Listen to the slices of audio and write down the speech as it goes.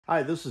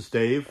Hi, this is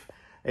Dave,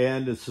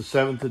 and it's the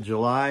 7th of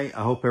July.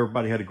 I hope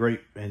everybody had a great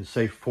and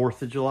safe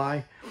 4th of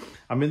July.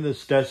 I'm in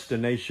this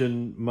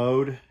destination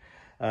mode,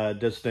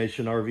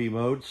 destination RV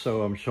mode,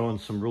 so I'm showing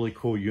some really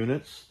cool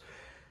units.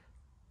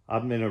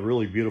 I'm in a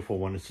really beautiful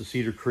one. It's a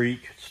Cedar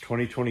Creek. It's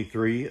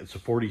 2023. It's a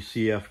 40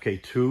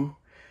 CFK2.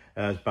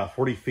 It's about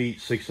 40 feet,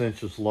 6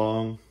 inches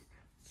long.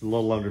 It's a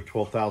little under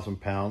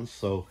 12,000 pounds,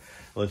 so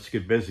let's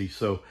get busy.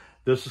 So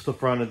this is the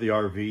front of the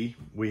RV.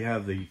 We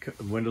have the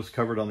windows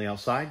covered on the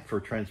outside for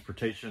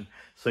transportation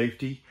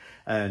safety.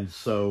 And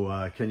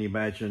so can you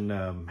imagine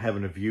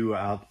having a view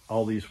out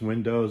all these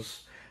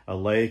windows, a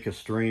lake, a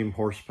stream,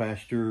 horse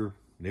pasture,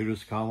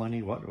 nudist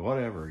colony,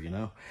 whatever, you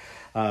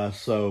know.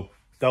 So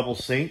double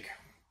sink.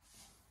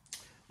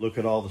 Look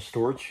at all the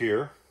storage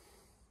here.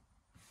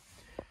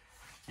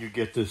 You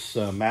get this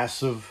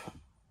massive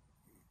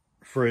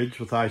fridge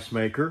with ice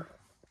maker.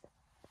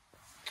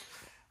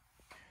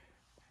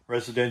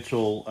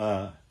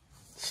 Residential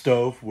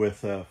stove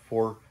with a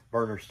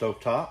 4-burner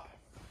stovetop,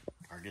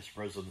 or I guess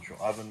residential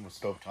oven with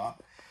stovetop.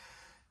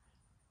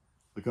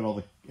 Look at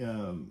all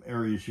the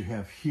areas you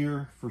have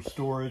here for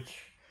storage,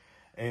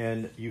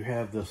 and you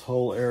have this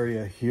whole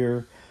area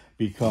here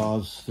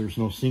because there's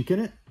no sink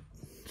in it.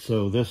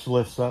 So this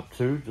lifts up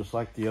too, just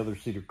like the other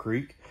Cedar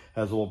Creek.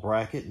 Has a little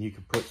bracket, and you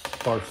can put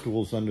bar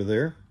stools under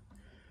there.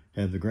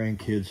 Have the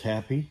grandkids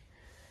happy,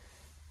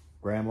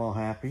 grandma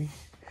happy.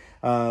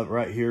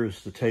 Right here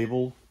is the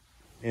table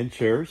and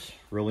chairs,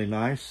 really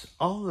nice.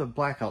 All the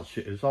blackout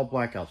shades, it's all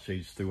blackout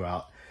shades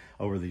throughout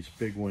over these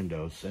big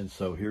windows. And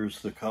so here's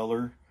the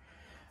color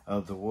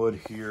of the wood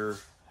here.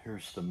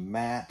 Here's the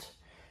mat,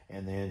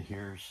 and then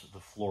here's the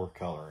floor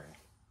coloring.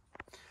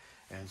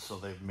 And so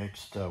they've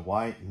mixed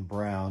white and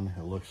brown,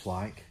 it looks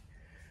like.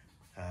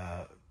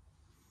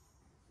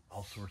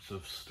 All sorts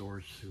of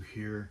storage through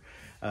here.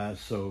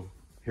 So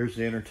here's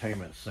the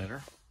entertainment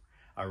center.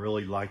 I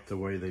really like the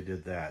way they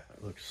did that.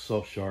 It looks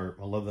so sharp.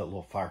 I love that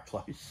little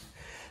fireplace.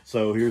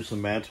 So here's the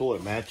mantle.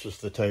 It matches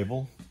the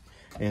table.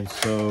 And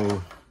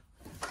so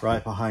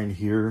right behind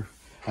here,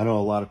 I know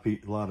a lot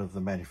of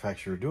the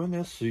manufacturer are doing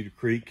this. Cedar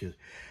Creek is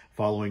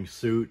following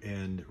suit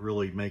and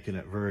really making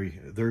it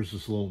theirs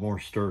is a little more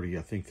sturdy,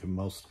 I think, than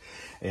most,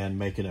 and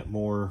making it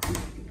more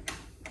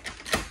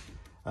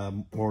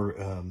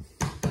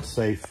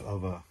safe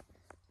of a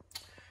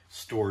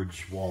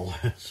storage wall.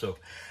 So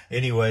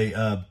anyway,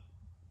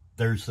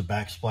 there's the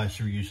backsplash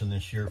we're using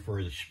this year for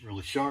it's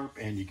really sharp,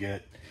 and you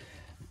get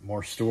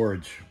more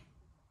storage.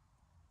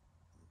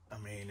 I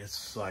mean,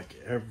 it's like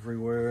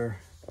everywhere.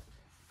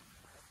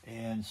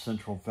 And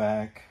central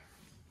vac.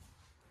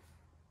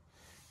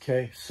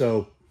 Okay,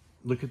 so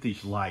look at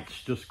these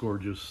lights, just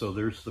gorgeous. So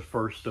there's the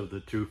first of the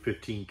two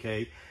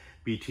 15K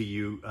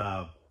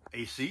BTU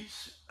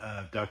ACs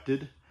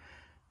ducted.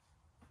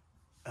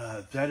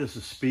 That is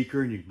a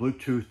speaker, and you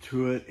Bluetooth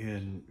to it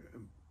and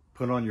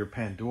put on your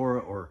Pandora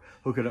or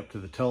hook it up to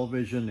the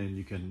television, and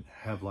you can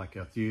have like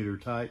a theater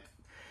type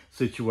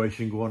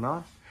situation going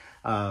on.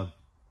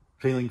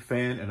 Ceiling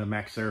fan and a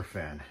Max Air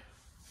fan.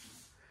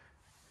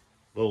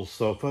 Little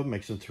sofa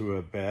makes into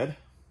a bed.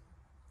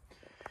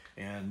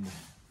 And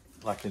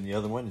like in the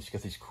other one, it's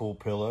got these cool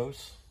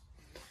pillows.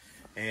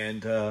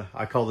 And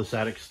I call this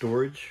attic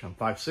storage. I'm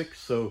 5'6",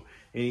 so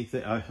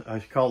anything, I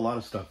call a lot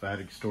of stuff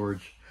attic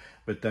storage.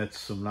 But that's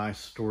some nice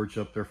storage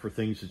up there for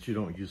things that you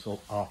don't use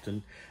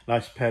often.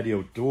 Nice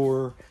patio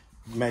door.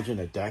 Imagine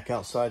a deck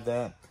outside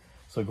that.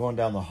 So going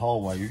down the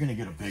hallway, you're going to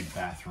get a big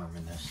bathroom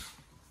in this.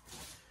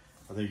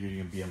 I think you're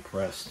going to be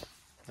impressed.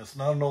 That's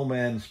not an old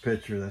man's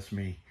picture. That's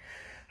me.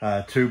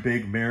 2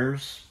 big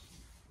mirrors.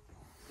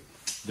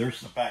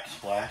 There's the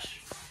backsplash.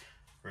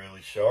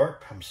 Really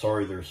sharp. I'm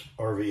sorry there's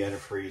RV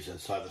antifreeze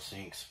inside the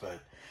sinks, but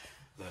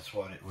that's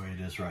what the way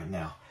it is right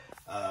now.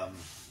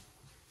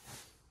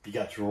 You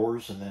got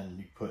drawers, and then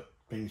you put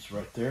things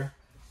right there.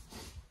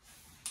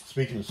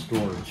 Speaking of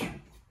storage,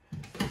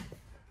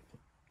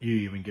 you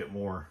even get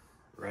more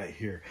right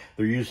here.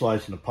 They're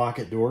utilizing a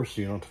pocket door,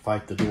 so you don't have to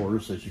fight the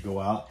doors as you go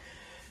out.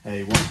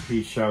 A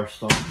one-piece shower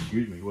stall,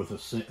 with a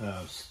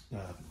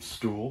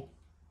stool,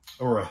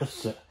 or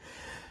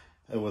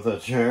with a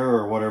chair,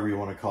 or whatever you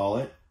want to call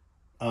it.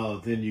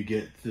 Then you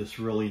get this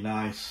really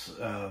nice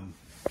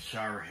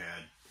shower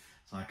head.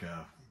 It's like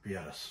be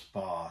at a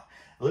spa.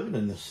 Living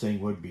in this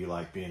thing would be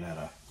like being at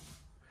a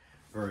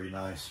very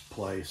nice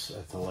place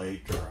at the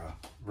lake, or a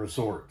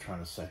resort,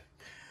 trying to say.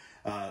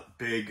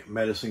 Big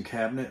medicine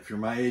cabinet. If you're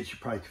my age, you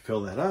probably could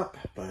fill that up,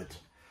 but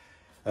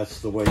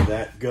that's the way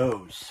that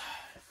goes.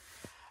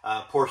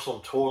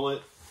 Porcelain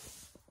toilet,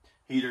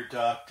 heater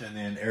duct, and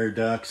then air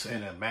ducts,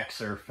 and a Max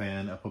Air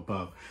fan up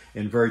above,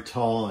 and very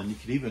tall, and you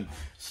could even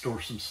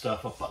store some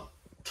stuff up on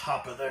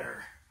top of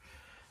there.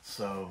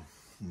 So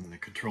the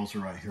controls are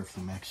right here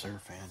for the Max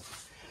Air fan.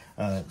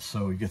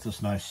 So you get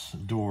this nice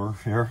door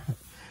here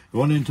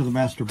going into the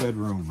master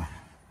bedroom.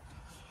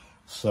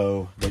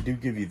 So they do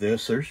give you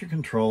this. There's your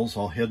controls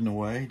all hidden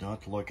away. Don't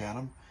have to look at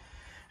them.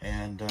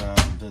 And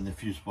then the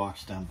fuse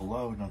box down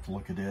below. Don't have to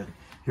look at it.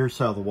 Here's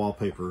how the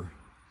wallpaper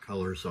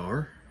colors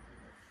are.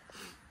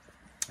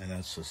 And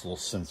that's this little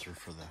sensor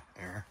for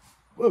the air.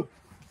 Whoa!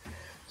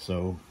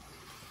 So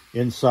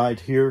inside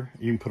here,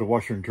 you can put a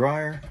washer and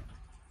dryer.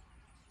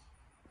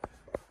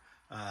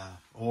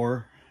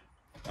 Or,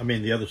 I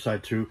mean, the other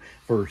side too,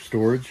 for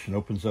storage. It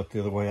opens up the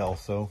other way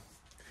also.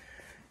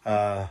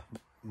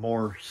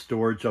 More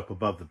storage up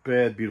above the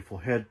bed. Beautiful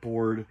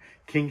headboard.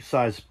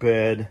 King-size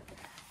bed.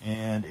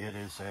 And it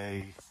is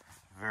a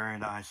very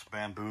nice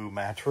bamboo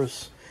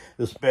mattress.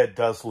 This bed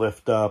does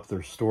lift up.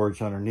 There's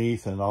storage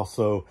underneath and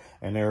also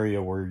an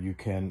area where you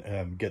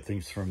can get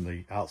things from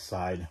the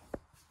outside.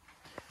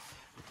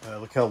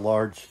 Look how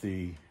large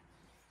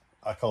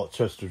I call it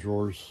chest of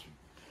drawers.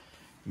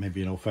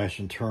 Maybe an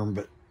old-fashioned term,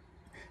 but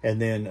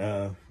and then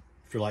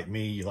if you're like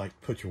me, you like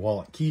to put your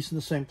wallet and keys in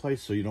the same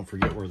place so you don't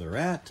forget where they're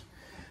at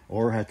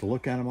or have to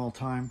look at them all the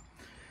time.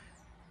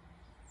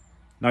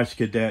 Nice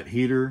cadet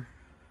heater,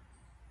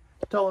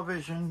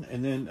 television,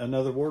 and then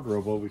another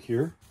wardrobe over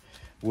here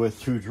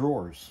with 2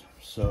 drawers.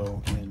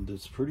 So, and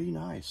it's pretty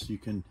nice. You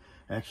can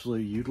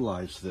actually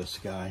utilize this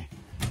guy.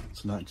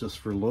 It's not just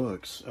for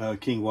looks.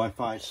 King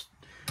Wi-Fi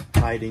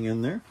hiding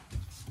in there.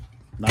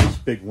 Nice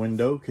big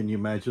window. Can you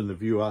imagine the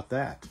view out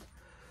that?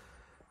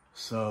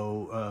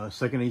 So,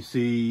 second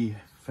AC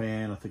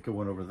fan, I think I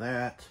went over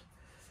that.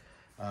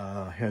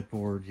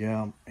 Headboard,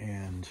 yeah.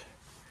 And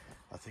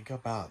I think I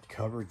about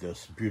covered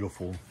this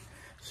beautiful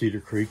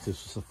Cedar Creek.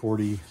 This is a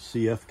 40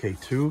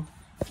 CFK2.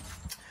 I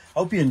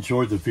hope you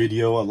enjoyed the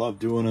video. I love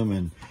doing them,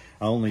 and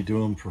I only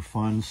do them for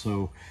fun.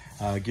 So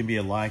give me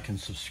a like and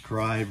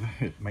subscribe.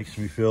 It makes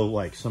me feel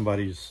like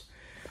somebody's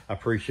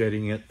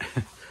appreciating it.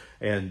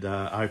 And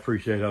I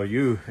appreciate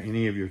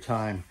any of your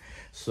time.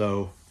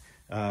 So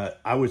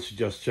I would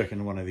suggest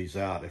checking one of these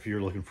out if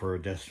you're looking for a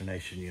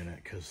destination unit,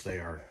 because they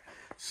are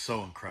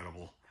so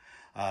incredible.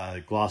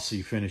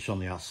 Glossy finish on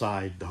the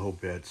outside, the whole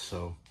bed.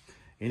 So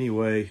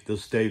anyway,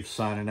 this is Dave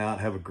signing out.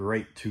 Have a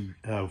great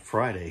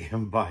Friday.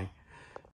 Bye.